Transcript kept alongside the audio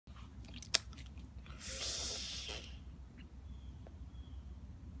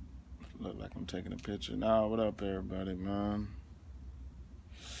I'm taking a picture. Nah, what up, everybody, man?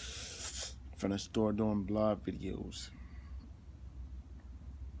 Finna start doing blog videos.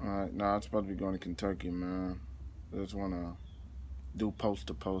 Alright, nah, I'm supposed to be going to Kentucky, man. I just wanna do post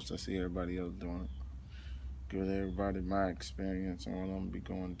to post. I see everybody else doing it. Give everybody my experience on what I'm gonna be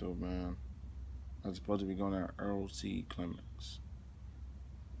going through, man. I'm supposed to be going to Earle Clements.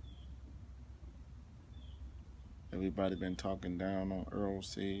 Everybody been talking down on Earle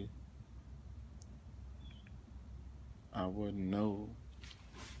C. I wouldn't know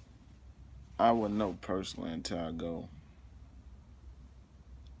personally until I go.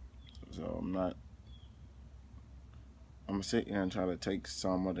 So I'm gonna sit here and try to take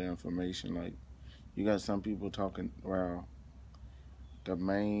some of the information. Like, you got some people talking, well, the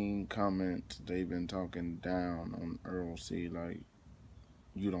main comment, they've been talking down on Earle C, like,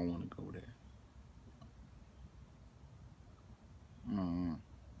 you don't want to go there.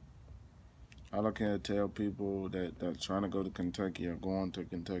 All I can tell people that's trying to go to Kentucky or going to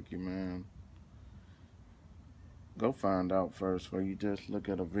Kentucky, man, go find out first before you just look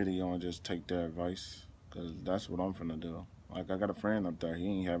at a video and just take their advice, because that's what I'm finna do. Like, I got a friend up there, he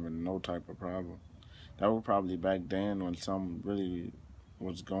ain't having no type of problem. That was probably back then when something really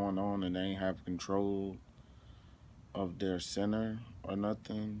was going on and they ain't have control of their center or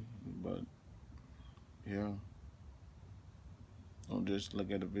nothing. But yeah, don't just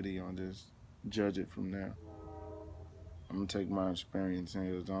look at a video and just judge it from there. I'm gonna take my experience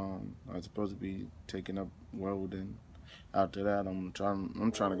hands on. I'm supposed to be taking up welding. After that, I'm trying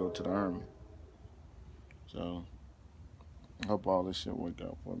to go to the Army. So I hope all this shit work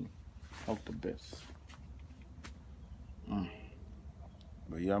out for me. Hope the best.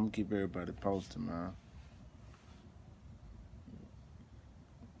 But yeah, I'm gonna keep everybody posted, man.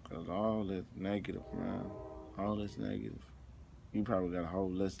 Cause all this negative, man. All this negative. You probably got a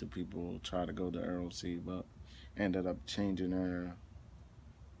whole list of people who try to go to Earle C, but ended up changing their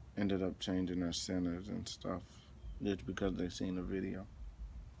centers and stuff just because they seen the video.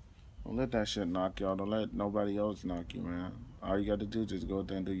 Don't let that shit knock y'all. Don't let nobody else knock you, man. All you got to do is just go out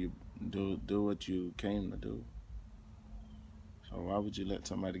there and do what you came to do. So why would you let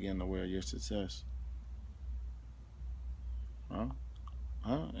somebody get in the way of your success? Huh?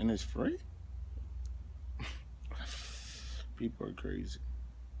 And it's free? People are crazy.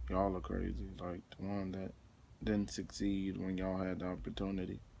 Y'all are crazy. Like the one that didn't succeed when y'all had the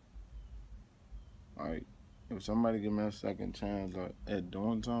opportunity. Like, if somebody give me a second chance at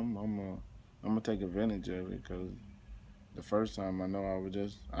doing something, I'm gonna take advantage of it. Cause the first time I know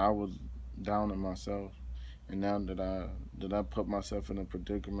I was down on myself, and now that I put myself in a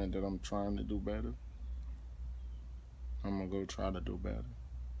predicament that I'm trying to do better, I'm gonna go try to do better.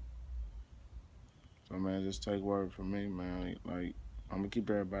 So man, just take word from me, man. Like, I'm gonna keep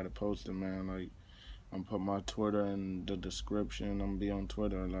everybody posted, man. Like, I'm gonna put my Twitter in the description. I'm gonna be on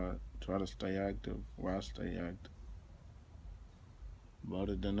Twitter a lot. Try to stay active where I stay active. But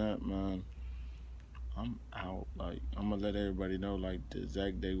other than that, man, I'm out. Like, I'm gonna let everybody know, like, the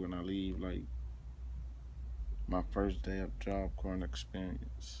exact day when I leave, like, my first day of Job Corps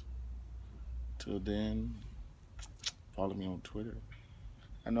experience. Till then, follow me on Twitter.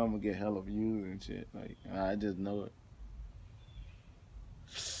 I know I'm gonna get hella views and shit. Like, I just know it.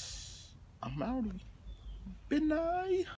 I'm outie. Good night.